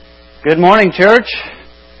Good morning, church.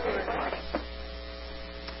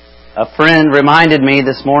 A friend reminded me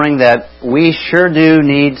this morning that we sure do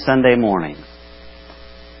need Sunday mornings.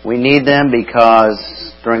 We need them because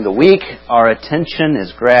during the week our attention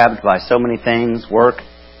is grabbed by so many things, work,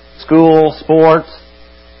 school, sports,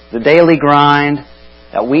 the daily grind,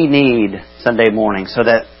 that we need Sunday morning so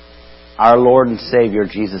that our Lord and Savior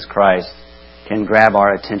Jesus Christ can grab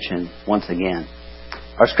our attention once again.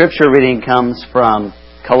 Our scripture reading comes from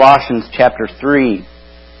Colossians chapter 3,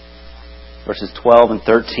 verses 12 and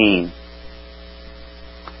 13.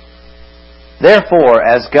 Therefore,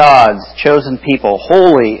 as God's chosen people,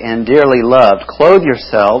 holy and dearly loved, clothe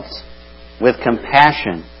yourselves with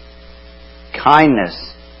compassion,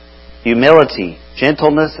 kindness, humility,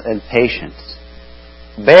 gentleness, and patience.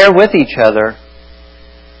 Bear with each other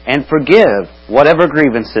and forgive whatever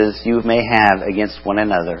grievances you may have against one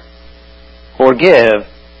another. Forgive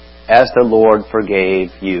as the Lord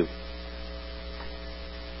forgave you.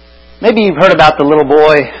 Maybe you've heard about the little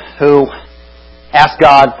boy who asked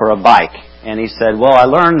God for a bike. And he said, well, I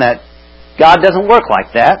learned that God doesn't work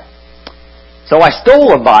like that. So I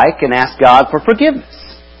stole a bike and asked God for forgiveness.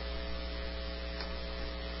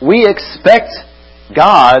 We expect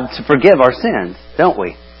God to forgive our sins, don't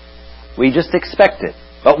we? We just expect it.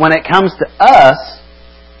 But when it comes to us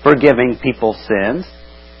forgiving people's sins,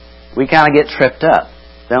 we kind of get tripped up,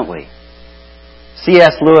 don't we?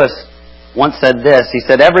 C.S. Lewis once said this. He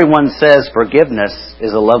said, everyone says forgiveness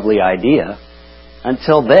is a lovely idea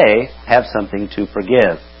until they have something to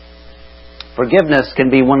forgive. Forgiveness can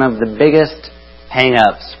be one of the biggest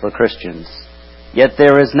hang-ups for Christians. Yet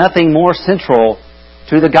there is nothing more central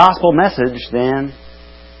to the gospel message than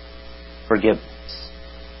forgiveness.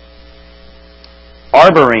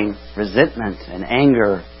 Harboring resentment and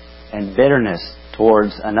anger and bitterness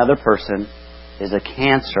towards another person is a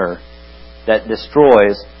cancer that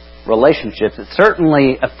destroys relationships. It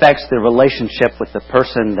certainly affects the relationship with the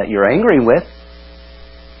person that you're angry with.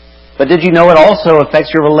 But did you know it also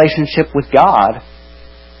affects your relationship with God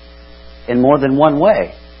in more than one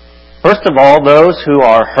way? First of all, those who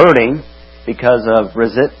are hurting because of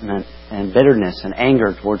resentment and bitterness and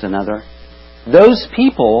anger towards another, those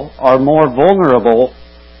people are more vulnerable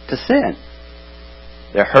to sin.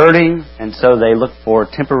 They're hurting, and so they look for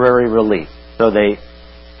temporary relief. So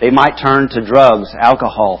they might turn to drugs,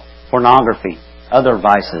 alcohol, pornography, other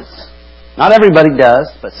vices. Not everybody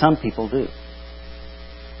does, but some people do.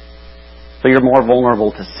 So you're more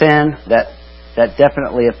vulnerable to sin. That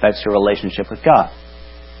definitely affects your relationship with God.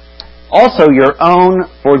 Also, your own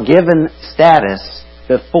forgiven status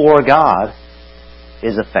before God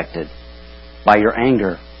is affected by your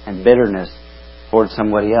anger and bitterness towards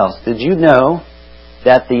somebody else. Did you know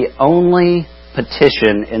that the only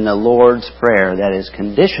petition in the Lord's Prayer that is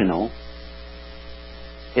conditional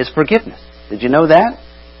is forgiveness? Did you know that?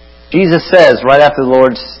 Jesus says right after the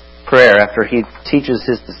Lord's Prayer, after He teaches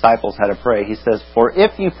His disciples how to pray, He says, for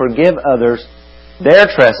if you forgive others their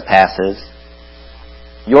trespasses,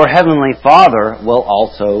 your heavenly Father will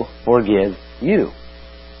also forgive you.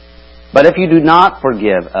 But if you do not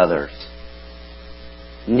forgive others,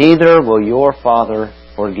 neither will your Father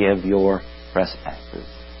forgive your trespasses.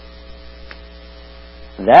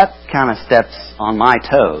 That kind of steps on my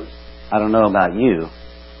toes. I don't know about you,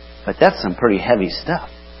 but that's some pretty heavy stuff.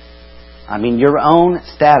 I mean, your own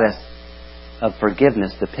status of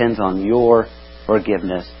forgiveness depends on your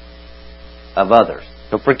forgiveness of others.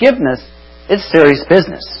 So forgiveness is serious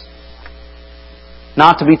business.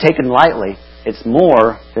 Not to be taken lightly. It's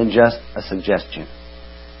more than just a suggestion.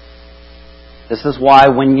 This is why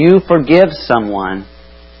when you forgive someone,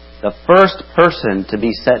 the first person to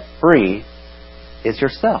be set free is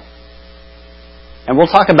yourself. And we'll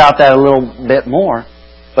talk about that a little bit more.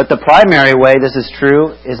 But the primary way this is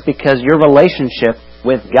true is because your relationship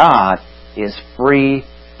with God is free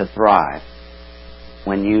to thrive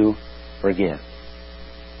when you forgive.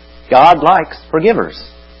 God likes forgivers.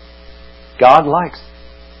 God likes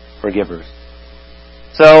forgivers.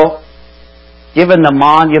 So, given the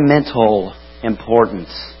monumental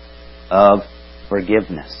importance of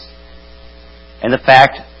forgiveness and the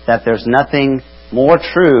fact that there's nothing more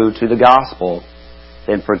true to the gospel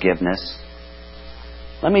than forgiveness,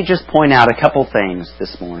 let me just point out a couple things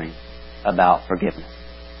this morning about forgiveness.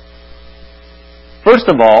 First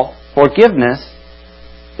of all, forgiveness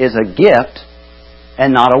is a gift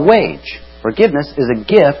and not a wage. Forgiveness is a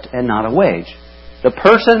gift and not a wage. The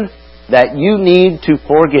person that you need to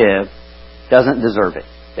forgive doesn't deserve it.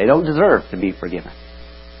 They don't deserve to be forgiven.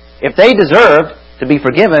 If they deserved to be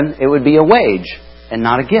forgiven, it would be a wage and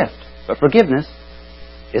not a gift. But forgiveness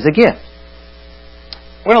is a gift.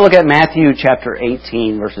 We're going to look at Matthew chapter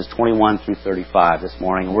 18, verses 21 through 35 this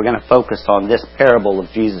morning. We're going to focus on this parable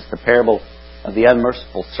of Jesus, the parable of the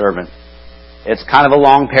unmerciful servant. It's kind of a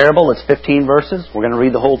long parable. It's 15 verses. We're going to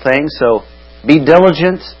read the whole thing, so be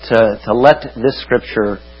diligent to let this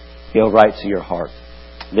scripture go right to your heart.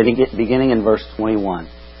 Beginning in verse 21.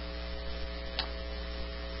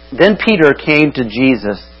 Then Peter came to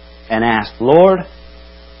Jesus and asked, "Lord,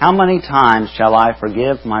 how many times shall I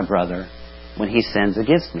forgive my brother when he sins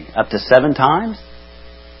against me? Up to 7 times?"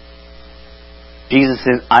 Jesus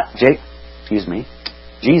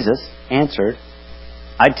answered,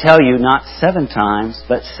 "I tell you, not 7 times,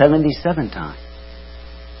 but 77 times.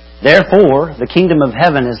 Therefore, the kingdom of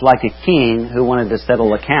heaven is like a king who wanted to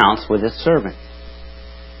settle accounts with his servant.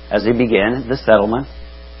 As he began the settlement,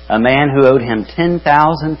 a man who owed him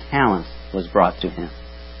 10,000 talents was brought to him.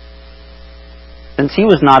 Since he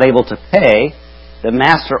was not able to pay, the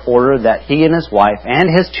master ordered that he and his wife and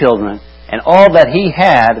his children and all that he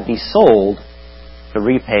had be sold to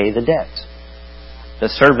repay the debt. The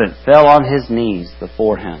servant fell on his knees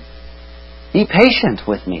before him. 'Be patient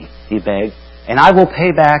with me,' he begged, 'and I will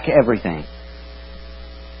pay back everything.'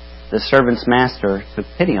 The servant's master took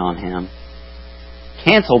pity on him,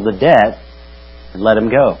 canceled the debt, and let him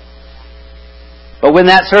go. But when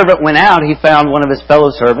that servant went out, he found one of his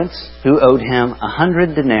fellow servants who owed him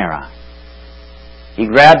 100 denarii. He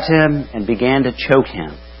grabbed him and began to choke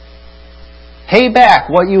him. 'Pay back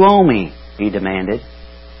what you owe me,' he demanded.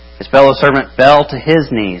 His fellow servant fell to his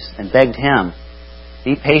knees and begged him,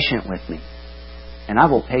 'Be patient with me, and I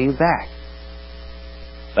will pay you back.'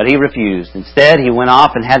 But he refused. Instead, he went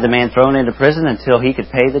off and had the man thrown into prison until he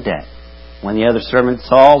could pay the debt. When the other servants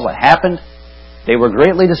saw what happened, they were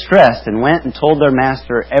greatly distressed and went and told their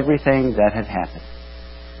master everything that had happened.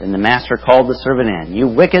 Then the master called the servant in. 'You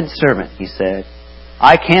wicked servant,' he said,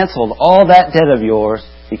 'I canceled all that debt of yours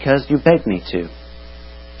because you begged me to.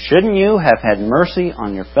 Shouldn't you have had mercy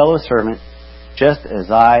on your fellow servant just as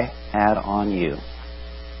I had on you?'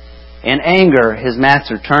 In anger, his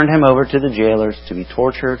master turned him over to the jailers to be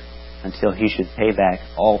tortured until he should pay back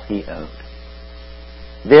all he owed.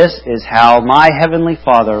 This is how my heavenly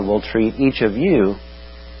Father will treat each of you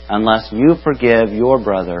unless you forgive your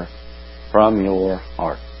brother from your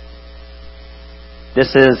heart."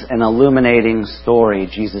 This is an illuminating story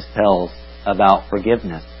Jesus tells about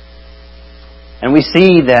forgiveness. And we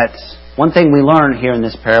see that one thing we learn here in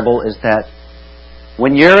this parable is that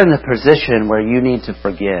when you're in the position where you need to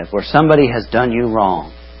forgive, where somebody has done you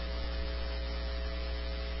wrong,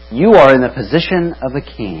 you are in the position of a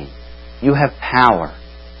king. You have power.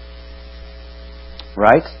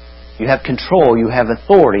 Right? You have control. You have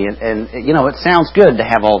authority. And you know, it sounds good to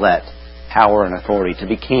have all that power and authority, to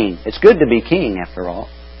be king. It's good to be king, after all.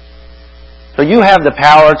 So you have the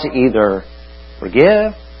power to either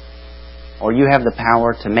forgive, or you have the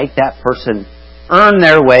power to make that person earn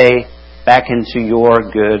their way back into your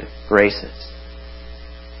good graces,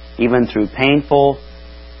 even through painful,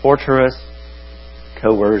 torturous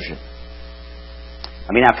coercion.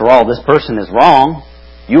 I mean, after all, this person is wrong.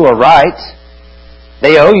 You are right.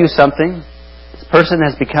 They owe you something. This person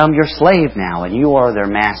has become your slave now, and you are their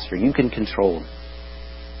master. You can control them.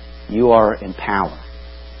 You are in power.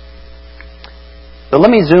 So let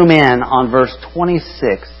me zoom in on verse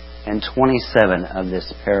 26 and 27 of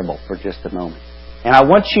this parable for just a moment. And I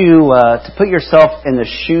want you to put yourself in the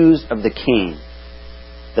shoes of the king,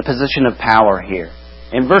 the position of power here.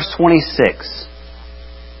 In verse 26,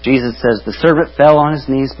 Jesus says, "The servant fell on his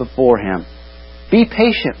knees before him. 'Be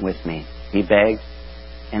patient with me,' he begged,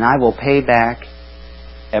 'and I will pay back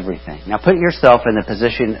everything.'" Now put yourself in the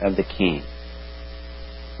position of the king.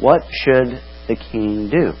 What should the king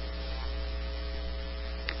do?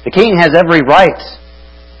 The king has every right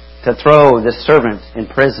to throw this servant in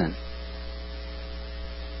prison.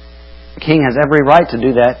 The king has every right to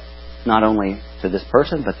do that, not only to this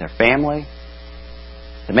person, but their family,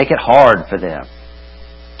 to make it hard for them,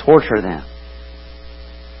 torture them.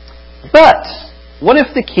 But what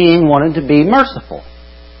if the king wanted to be merciful?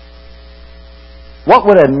 What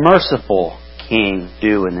would a merciful king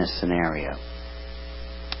do in this scenario?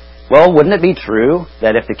 Well, wouldn't it be true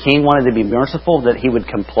that if the king wanted to be merciful, that he would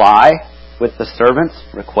comply with the servant's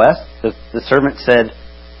request? The servant said,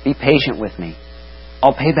 "Be patient with me.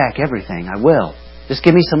 I'll pay back everything. I will. Just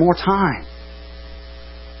give me some more time."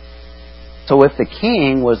 So if the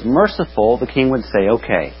king was merciful, the king would say,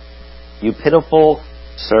 "Okay, you pitiful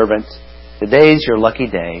servant, today's your lucky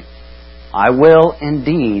day. I will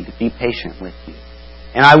indeed be patient with you.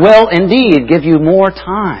 And I will indeed give you more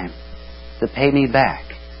time to pay me back.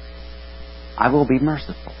 I will be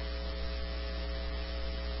merciful."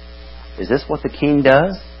 Is this what the king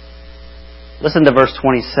does? Listen to verse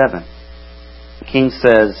 27. The king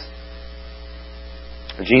says,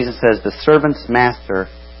 or Jesus says, the servant's master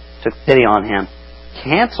took pity on him,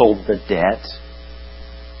 canceled the debt,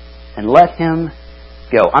 and let him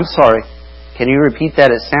go. I'm sorry, can you repeat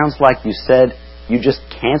that? It sounds like you said you just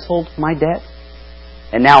canceled my debt,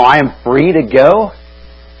 and now I am free to go?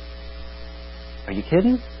 Are you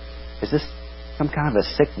kidding? Is this some kind of a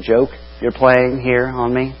sick joke you're playing here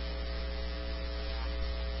on me?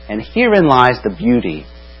 And herein lies the beauty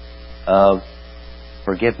of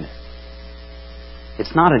forgiveness.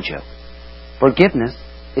 It's not a joke. Forgiveness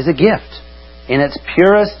is a gift. In its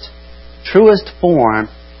purest, truest form,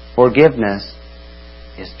 forgiveness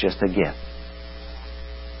is just a gift.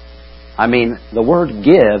 I mean, the word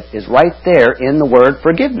give is right there in the word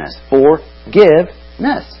forgiveness.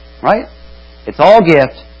 Forgiveness, right? It's all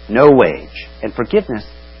gift, no wage. And forgiveness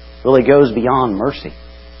really goes beyond mercy.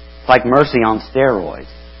 It's like mercy on steroids.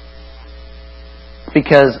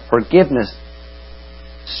 Because forgiveness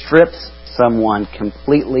strips someone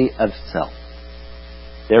completely of self.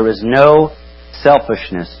 There is no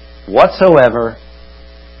selfishness whatsoever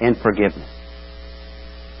in forgiveness.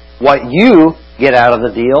 What you get out of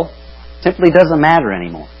the deal simply doesn't matter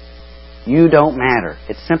anymore. You don't matter.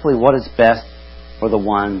 It's simply what is best for the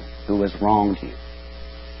one who has wronged you.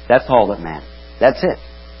 That's all that matters. That's it.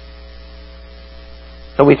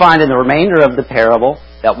 So we find in the remainder of the parable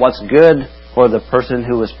that what's good for the person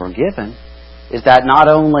who is forgiven is that not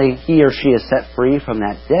only he or she is set free from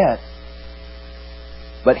that debt,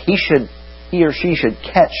 but he or she should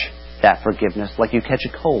catch that forgiveness like you catch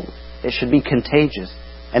a cold. It should be contagious.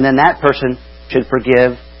 And then that person should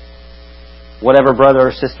forgive whatever brother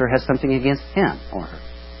or sister has something against him or her.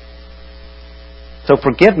 So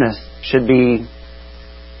forgiveness should be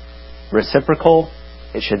reciprocal.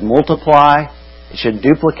 It should multiply. It should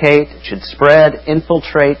duplicate. It should spread,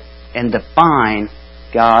 infiltrate, and define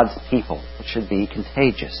God's people. It should be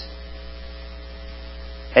contagious.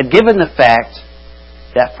 And given the fact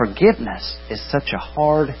that forgiveness is such a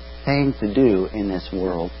hard thing to do in this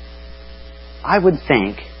world, I would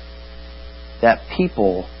think that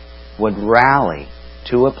people would rally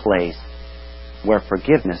to a place where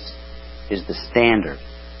forgiveness is the standard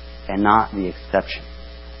and not the exception.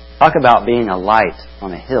 Talk about being a light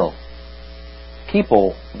on a hill.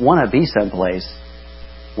 People want to be someplace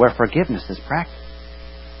where forgiveness is practiced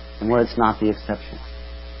and where it's not the exception.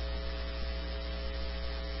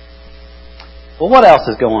 Well, what else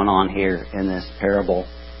is going on here in this parable?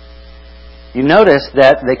 You notice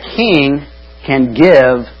that the king can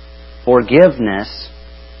give forgiveness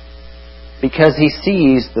because he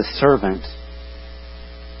sees the servant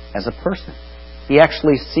as a person. He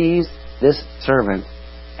actually sees this servant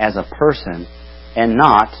as a person and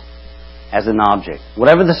not as an object.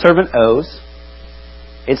 Whatever the servant owes,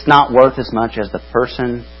 it's not worth as much as the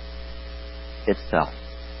person himself.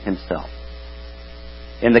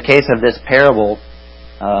 In the case of this parable,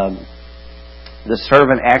 the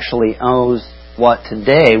servant actually owes what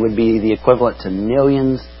today would be the equivalent to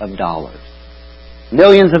millions of dollars.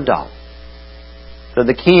 Millions of dollars. So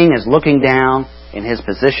the king is looking down in his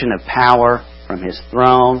position of power from his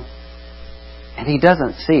throne, and he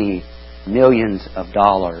doesn't see millions of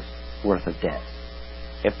dollars worth of debt.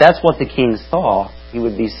 If that's what the king saw, he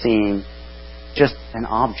would be seeing just an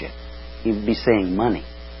object. He would be seeing money.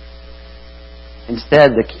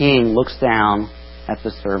 Instead, the king looks down at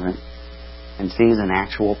the servant and sees an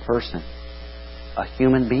actual person, a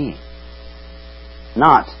human being,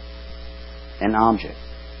 not an object.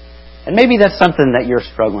 And maybe that's something that you're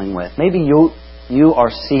struggling with. Maybe you are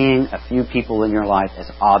seeing a few people in your life as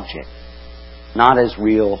objects, not as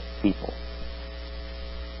real people.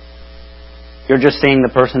 You're just seeing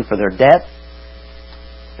the person for their debt,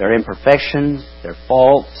 their imperfections, their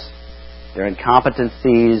faults, their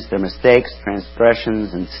incompetencies, their mistakes,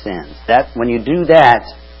 transgressions, and sins. That when you do that,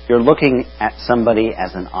 you're looking at somebody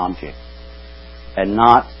as an object and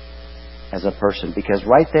not as a person. Because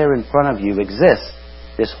right there in front of you exists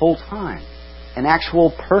this whole time an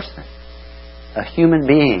actual person, a human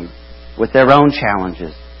being with their own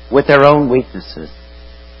challenges, with their own weaknesses,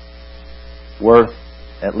 worth,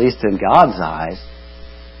 at least in God's eyes,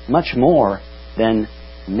 much more than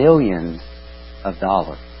millions of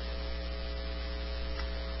dollars.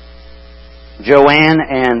 Joanne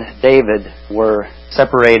and David were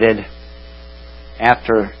separated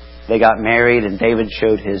after they got married, and David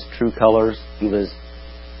showed his true colors. He was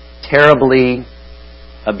terribly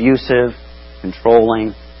abusive,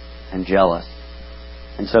 controlling, and jealous.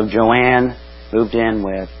 And so Joanne moved in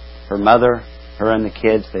with her mother. Her and the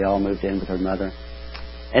kids, they all moved in with her mother.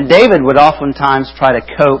 And David would oftentimes try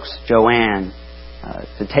to coax Joanne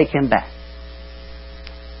to take him back.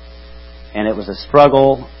 And it was a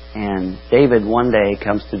struggle, and David one day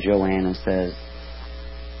comes to Joanne and says,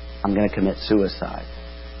 I'm going to commit suicide.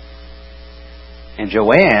 And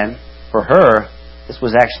Joanne, for her, this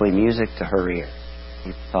was actually music to her ear.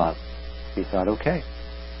 He thought, okay.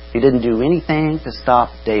 He didn't do anything to stop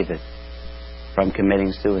David from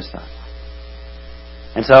committing suicide.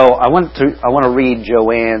 And so I want to read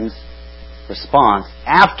Joanne's response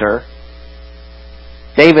after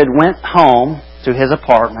David went home to his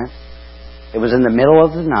apartment. It was in the middle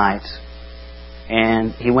of the night,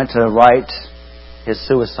 and he went to write his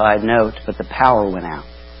suicide note, but the power went out,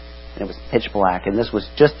 and it was pitch black, and this was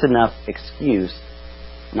just enough excuse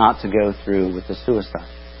not to go through with the suicide.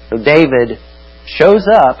 So David shows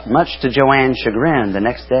up, much to Joanne's chagrin, the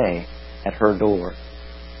next day at her door.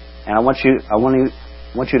 And I want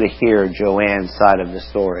you to hear Joanne's side of the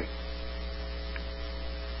story.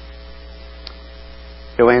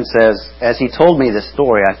 Joanne says, as he told me this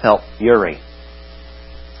story, I felt fury.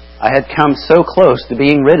 I had come so close to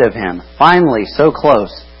being rid of him, finally so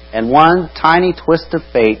close, and one tiny twist of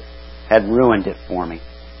fate had ruined it for me.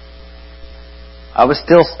 I was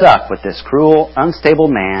still stuck with this cruel, unstable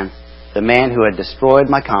man, the man who had destroyed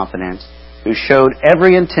my confidence, who showed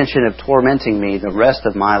every intention of tormenting me the rest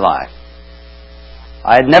of my life.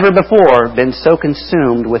 I had never before been so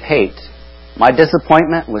consumed with hate. My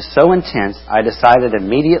disappointment was so intense, I decided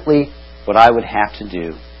immediately what I would have to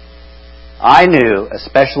do. I knew,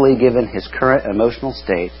 especially given his current emotional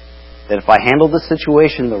state, that if I handled the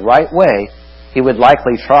situation the right way, he would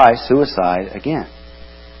likely try suicide again.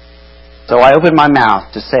 So I opened my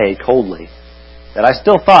mouth to say coldly that I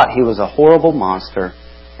still thought he was a horrible monster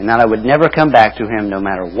and that I would never come back to him no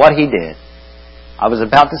matter what he did. I was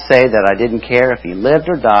about to say that I didn't care if he lived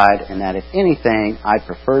or died and that if anything, I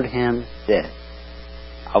preferred him dead.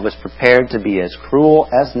 I was prepared to be as cruel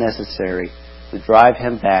as necessary to drive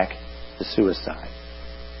him back to suicide.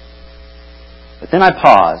 But then I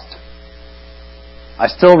paused. I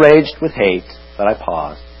still raged with hate, but I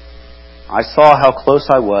paused. I saw how close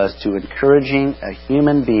I was to encouraging a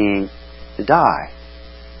human being to die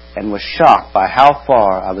and was shocked by how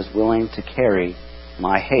far I was willing to carry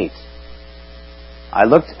my hate. I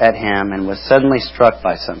looked at him and was suddenly struck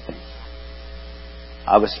by something.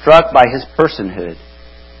 I was struck by his personhood,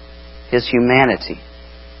 his humanity.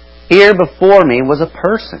 Here before me was a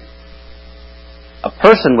person. A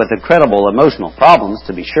person with incredible emotional problems,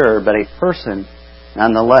 to be sure, but a person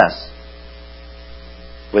nonetheless.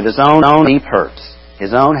 With his own deep hurts,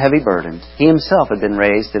 his own heavy burdens, he himself had been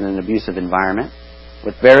raised in an abusive environment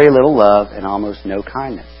with very little love and almost no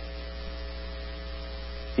kindness.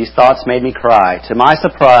 These thoughts made me cry. To my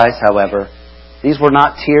surprise, however, these were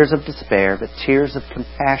not tears of despair, but tears of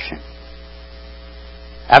compassion.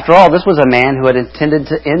 After all, this was a man who had intended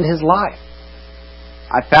to end his life.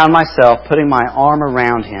 I found myself putting my arm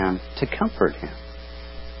around him to comfort him.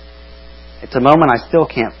 It's a moment I still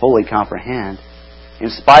can't fully comprehend. In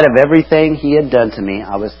spite of everything he had done to me,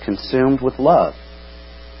 I was consumed with love.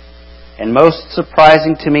 And most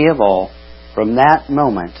surprising to me of all, from that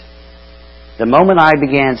moment, the moment I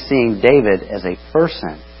began seeing David as a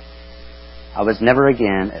person, I was never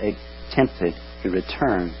again tempted to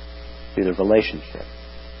return to the relationship.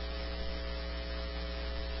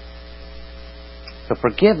 So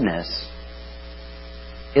forgiveness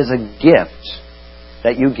is a gift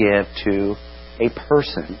that you give to a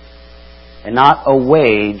person and not a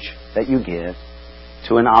wage that you give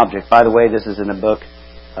to an object. By the way, this is in a book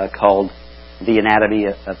called The Anatomy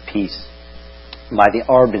of Peace by the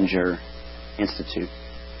Arbinger Institute.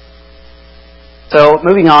 So,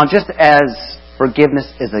 moving on, just as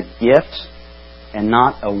forgiveness is a gift and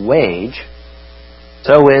not a wage,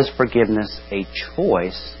 so is forgiveness a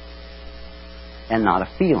choice and not a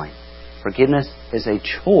feeling. Forgiveness is a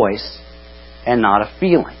choice and not a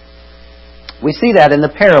feeling. We see that in the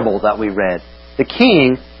parable that we read. The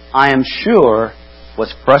king, I am sure,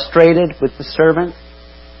 was frustrated with the servant,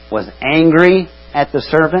 was angry at the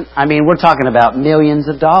servant. I mean, we're talking about millions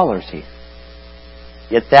of dollars here.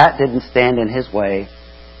 Yet that didn't stand in his way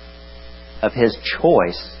of his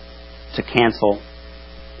choice to cancel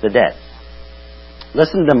the debt.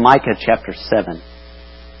 Listen to Micah chapter 7,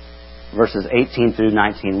 verses 18 through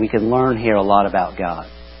 19. We can learn here a lot about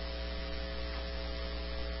God.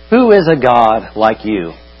 Who is a God like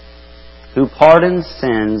you, who pardons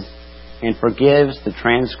sins and forgives the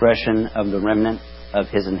transgression of the remnant of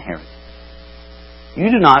his inheritance?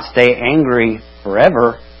 You do not stay angry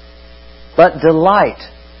forever, but delight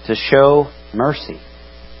to show mercy.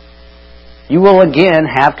 You will again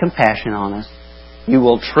have compassion on us. You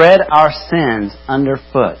will tread our sins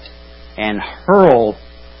underfoot and hurl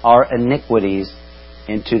our iniquities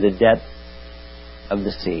into the depth of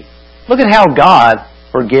the sea. Look at how God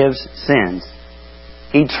forgives sins.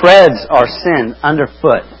 He treads our sin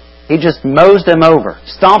underfoot. He just mows them over,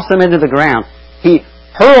 stomps them into the ground. He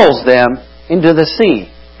hurls them into the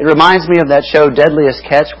sea. It reminds me of that show Deadliest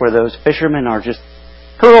Catch, where those fishermen are just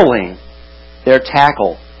hurling their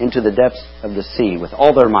tackle into the depths of the sea with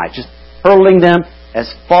all their might, just hurling them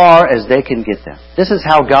as far as they can get them. This is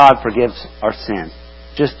how God forgives our sins.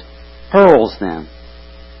 Just hurls them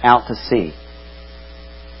out to sea.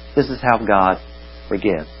 This is how God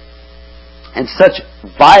forgives. And such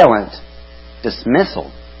violent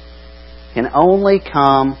dismissal can only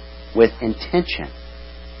come with intention,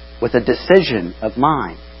 with a decision of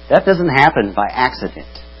mind. That doesn't happen by accident.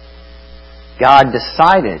 God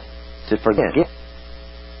decided to forgive.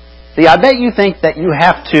 See, I bet you think that you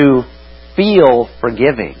have to feel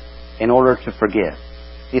forgiving in order to forgive.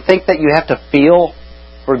 Do you think that you have to feel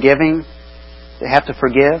forgiving to have to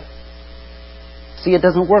forgive? See, it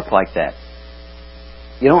doesn't work like that.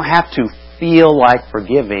 You don't have to feel like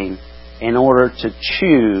forgiving in order to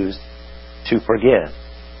choose to forgive.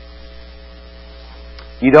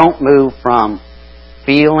 You don't move from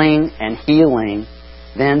feeling and healing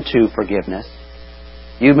then to forgiveness.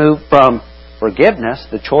 You move from forgiveness,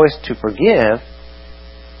 the choice to forgive,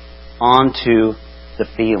 onto the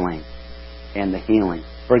feeling and the healing.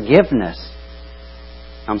 Forgiveness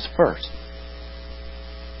comes first.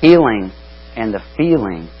 Healing and the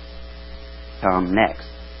feeling come next.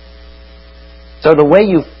 So the way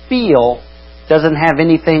you feel doesn't have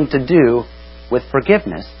anything to do with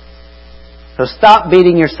forgiveness. So stop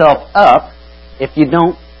beating yourself up if you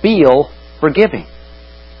don't feel forgiving.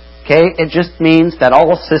 Okay? It just means that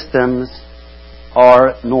all systems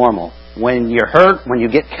are normal. When you're hurt, when you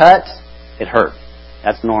get cut, it hurts.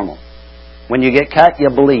 That's normal. When you get cut, you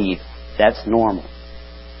bleed. That's normal.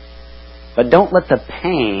 But don't let the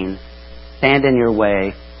pain stand in your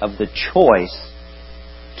way of the choice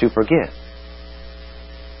to forgive.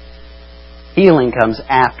 Healing comes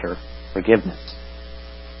after forgiveness.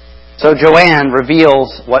 So Joanne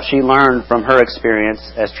reveals what she learned from her experience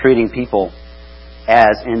as treating people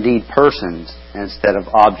as indeed persons instead of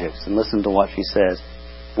objects. And listen to what she says.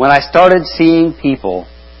 When I started seeing people,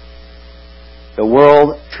 the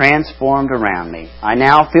world transformed around me. I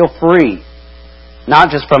now feel free, not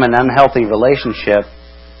just from an unhealthy relationship,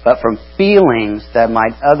 but from feelings that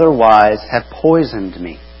might otherwise have poisoned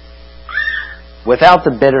me, without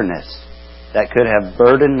the bitterness that could have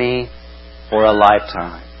burdened me for a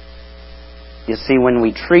lifetime. You see, when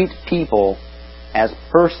we treat people as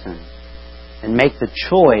persons and make the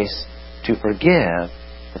choice to forgive,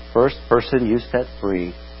 the first person you set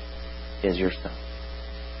free is yourself.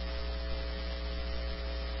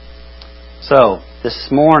 So, this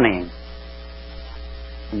morning,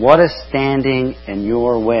 what is standing in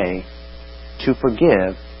your way to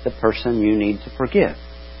forgive the person you need to forgive?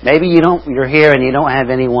 Maybe you're here and you don't have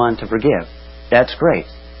anyone to forgive. That's great.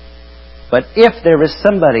 But if there is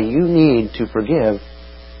somebody you need to forgive,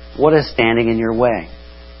 what is standing in your way?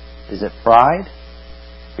 Is it pride?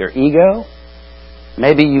 Your ego?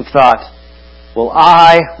 Maybe you've thought, well,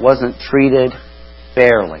 I wasn't treated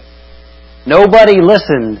fairly. Nobody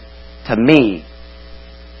listened to me.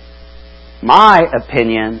 My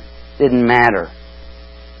opinion didn't matter.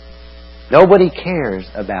 Nobody cares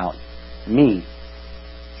about me.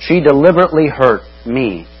 She deliberately hurt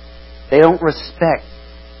me. They don't respect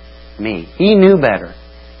me. He knew better.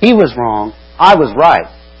 He was wrong. I was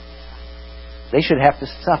right. They should have to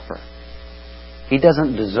suffer. He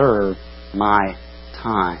doesn't deserve my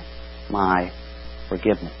time, my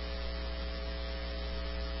forgiveness.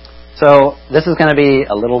 So this is going to be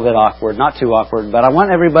a little bit awkward, not too awkward, but I want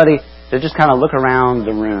everybody to just kind of look around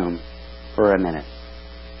the room for a minute.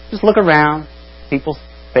 Just look around people's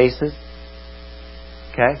faces.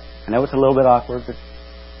 Okay? I know it's a little bit awkward, but,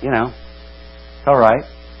 it's all right.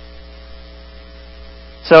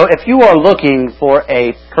 So if you are looking for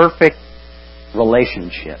a perfect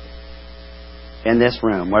relationship in this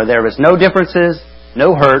room, where there is no differences,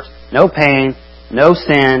 no hurt, no pain, no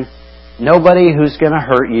sin, nobody who's going to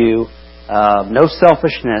hurt you, no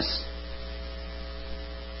selfishness,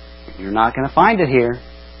 you're not going to find it here.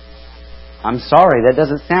 I'm sorry, that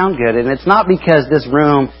doesn't sound good. And it's not because this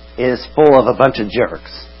room is full of a bunch of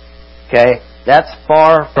jerks. Okay? That's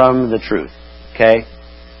far from the truth. Okay?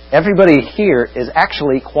 Everybody here is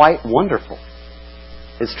actually quite wonderful.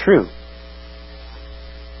 It's true.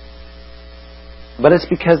 But it's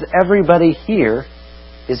because everybody here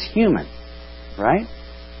is human. Right?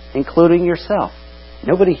 Including yourself.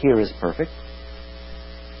 Nobody here is perfect.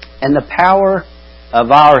 And the power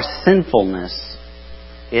of our sinfulness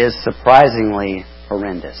is surprisingly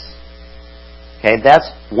horrendous. Okay, that's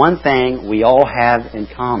one thing we all have in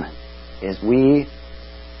common, is we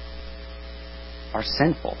are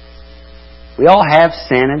sinful. We all have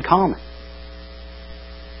sin in common.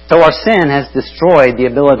 So our sin has destroyed the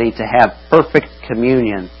ability to have perfect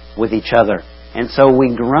communion with each other. And so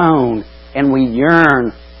we groan and we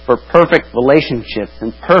yearn for perfect relationships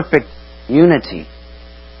and perfect unity.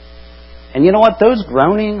 And you know what? Those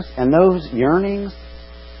groanings and those yearnings,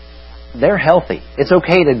 they're healthy. It's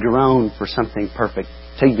okay to groan for something perfect,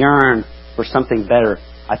 to yearn for something better.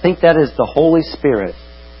 I think that is the Holy Spirit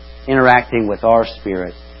interacting with our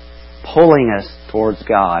spirit, pulling us towards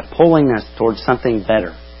God, pulling us towards something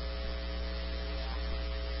better,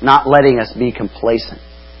 not letting us be complacent.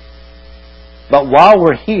 But while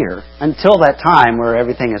we're here, until that time where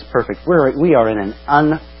everything is perfect, we are in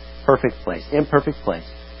an imperfect place,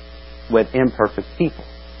 with imperfect people.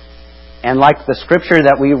 And like the scripture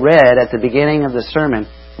that we read at the beginning of the sermon,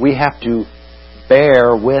 we have to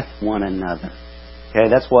bear with one another. Okay,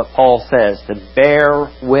 that's what Paul says, to bear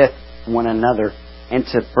with one another and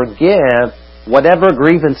to forgive whatever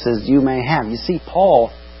grievances you may have. You see,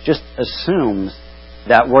 Paul just assumes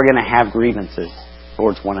that we're going to have grievances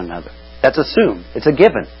towards one another. That's assumed. It's a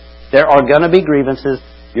given. There are going to be grievances.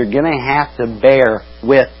 You're going to have to bear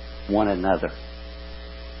with one another.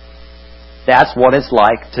 That's what it's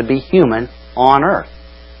like to be human on earth.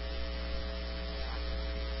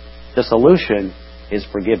 The solution is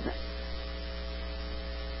forgiveness.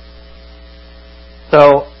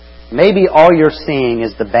 So, maybe all you're seeing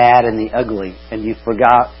is the bad and the ugly, and you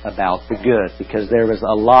forgot about the good, because there is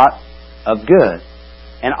a lot of good.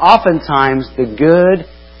 And oftentimes, the good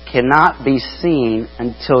cannot be seen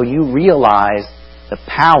until you realize the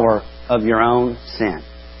power of your own sin.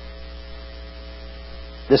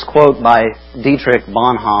 This quote by Dietrich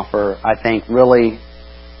Bonhoeffer, I think, really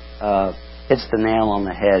hits the nail on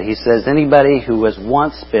the head. He says, anybody who has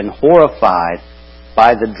once been horrified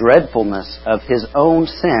by the dreadfulness of his own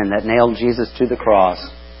sin that nailed Jesus to the cross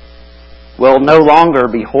will no longer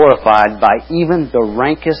be horrified by even the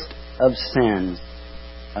rankest of sins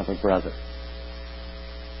of a brother.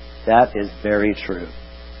 That is very true.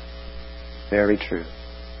 Very true.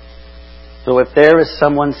 So if there is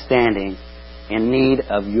someone standing in need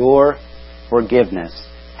of your forgiveness,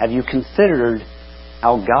 have you considered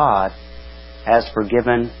how God has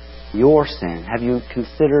forgiven your sin? Have you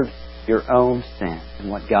considered your own sin and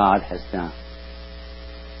what God has done?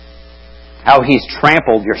 How He's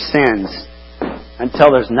trampled your sins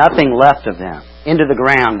until there's nothing left of them into the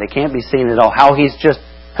ground. They can't be seen at all. How He's just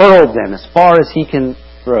hurled them as far as He can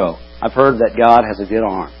throw. I've heard that God has a good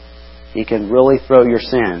arm. He can really throw your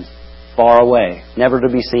sins far away, never to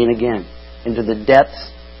be seen again, into the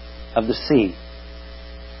depths of the sea.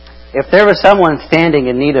 If there is someone standing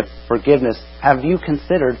in need of forgiveness, have you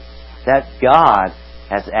considered that God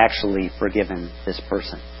has actually forgiven this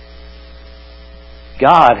person?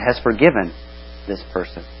 God has forgiven this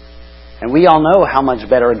person. And we all know how much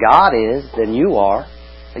better God is than you are,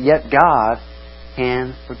 but yet God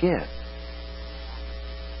can forgive.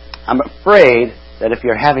 I'm afraid that if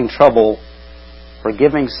you're having trouble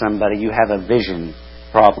forgiving somebody, you have a vision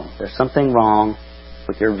problem. There's something wrong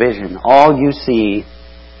with your vision. All you see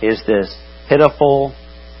is this pitiful,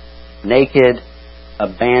 naked,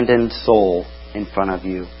 abandoned soul in front of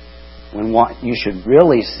you, when what you should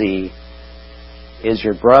really see is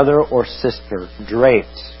your brother or sister draped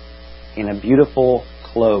in a beautiful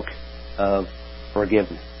cloak of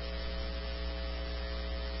forgiveness.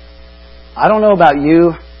 I don't know about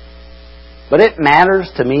you, but it matters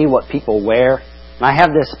to me what people wear. And I have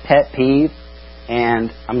this pet peeve,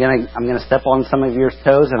 and I'm gonna step on some of your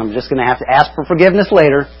toes, and I'm just gonna have to ask for forgiveness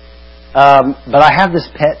later. But I have this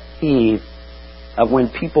pet peeve of when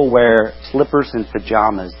people wear slippers and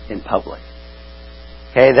pajamas in public.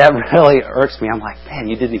 Okay, that really irks me. I'm like, man,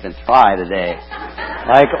 you didn't even try today.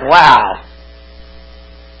 Like, wow.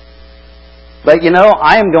 But you know,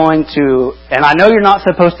 I am going to, and I know you're not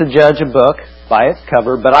supposed to judge a book by its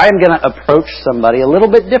cover, but I am going to approach somebody a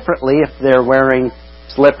little bit differently if they're wearing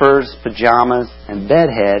slippers, pajamas, and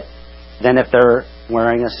bedhead than if they're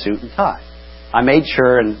wearing a suit and tie. I made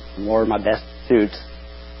sure and wore my best suits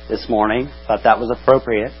this morning. Thought that was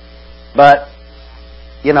appropriate. But,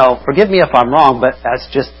 you know, forgive me if I'm wrong, but that's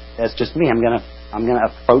just me. I'm gonna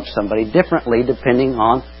approach somebody differently depending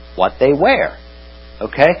on what they wear.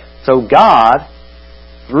 Okay? So God,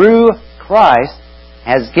 through Christ,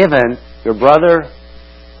 has given your brother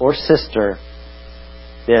or sister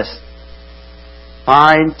this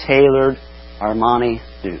fine tailored Armani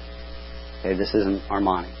suit. Okay, this isn't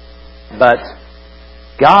Armani. But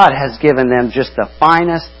God has given them just the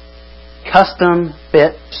finest custom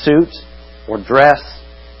fit suit or dress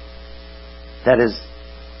that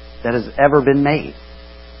has ever been made.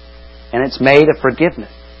 And it's made of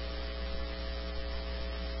forgiveness.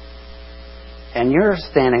 And you're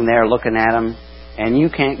standing there looking at them, and you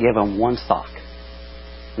can't give them one sock.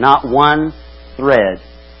 Not one thread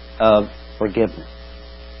of forgiveness.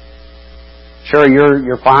 Sure,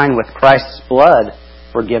 you're fine with Christ's blood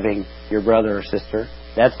forgiving your brother or sister.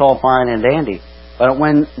 That's all fine and dandy. But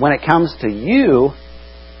when it comes to you,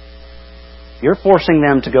 you're forcing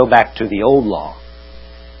them to go back to the old law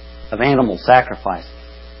of animal sacrifice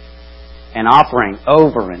and offering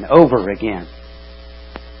over and over again,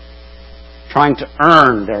 trying to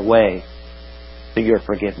earn their way to your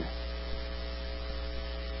forgiveness.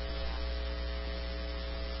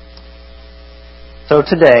 So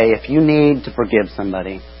today, if you need to forgive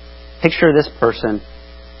somebody, picture this person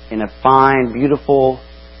in a fine, beautiful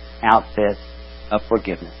outfit of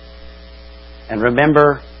forgiveness. And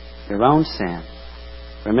remember your own sin.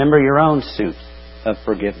 Remember your own suit of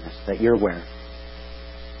forgiveness that you're wearing.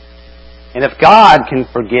 And if God can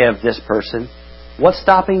forgive this person, what's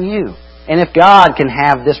stopping you? And if God can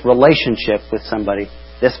have this relationship with somebody,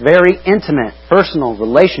 this very intimate, personal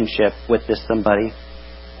relationship with this somebody,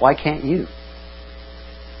 why can't you?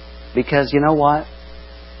 Because you know what?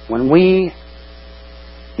 When we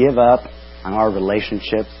give up on our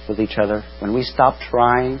relationships with each other, when we stop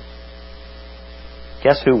trying,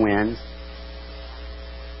 guess who wins?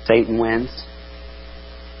 Satan wins.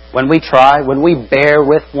 When we try, when we bear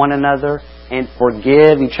with one another and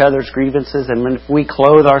forgive each other's grievances, and when we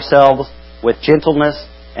clothe ourselves with gentleness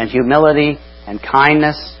and humility and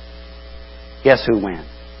kindness, guess who wins?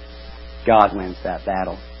 God wins that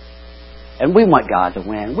battle. And we want God to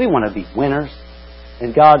win. We want to be winners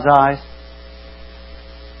in God's eyes.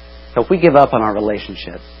 So if we give up on our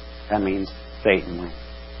relationships, that means Satan wins.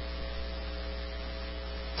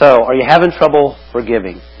 So, are you having trouble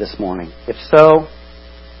forgiving this morning? If so,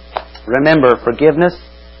 remember, forgiveness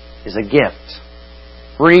is a gift.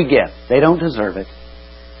 Free gift. They don't deserve it.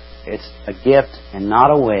 It's a gift and not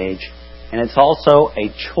a wage. And it's also a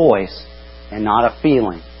choice and not a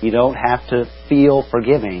feeling. You don't have to feel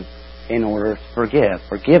forgiving in order to forgive.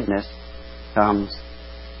 Forgiveness comes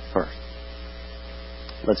first.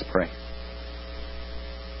 Let's pray.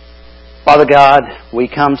 Father God, we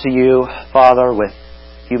come to you, Father, with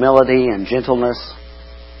humility and gentleness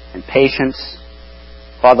and patience.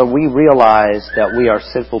 Father, we realize that we are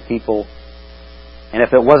sinful people, and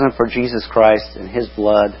if it wasn't for Jesus Christ and His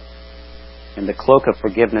blood and the cloak of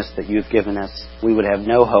forgiveness that you've given us, we would have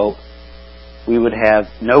no hope. We would have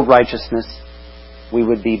no righteousness. We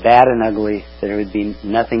would be bad and ugly. There would be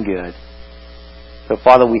nothing good. So,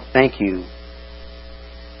 Father, we thank you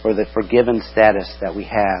for the forgiven status that we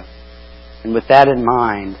have. And with that in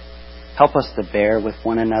mind, help us to bear with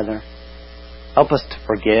one another. Help us to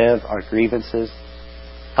forgive our grievances.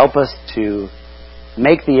 Help us to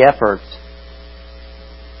make the effort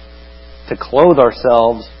to clothe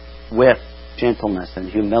ourselves with gentleness and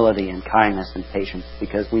humility and kindness and patience,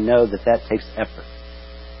 because we know that that takes effort.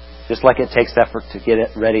 Just like it takes effort to get it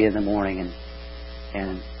ready in the morning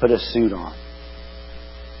and put a suit on.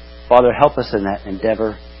 Father, help us in that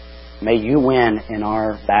endeavor. May you win in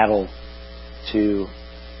our battle to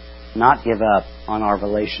not give up on our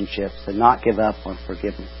relationships and not give up on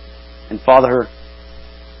forgiveness. And Father,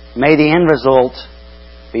 may the end result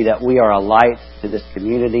be that we are a light to this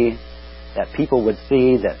community, that people would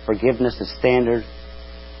see that forgiveness is standard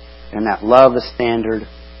and that love is standard,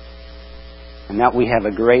 and that we have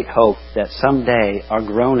a great hope that someday our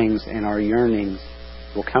groanings and our yearnings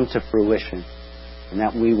will come to fruition, and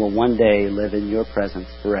that we will one day live in your presence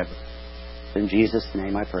forever. In Jesus'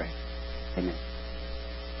 name I pray. Amen.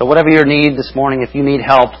 So whatever your need this morning, if you need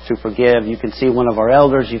help to forgive, you can see one of our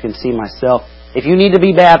elders, you can see myself. If you need to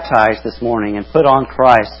be baptized this morning and put on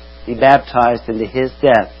Christ, be baptized into His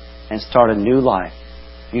death and start a new life,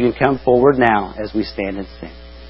 you can come forward now as we stand and sing.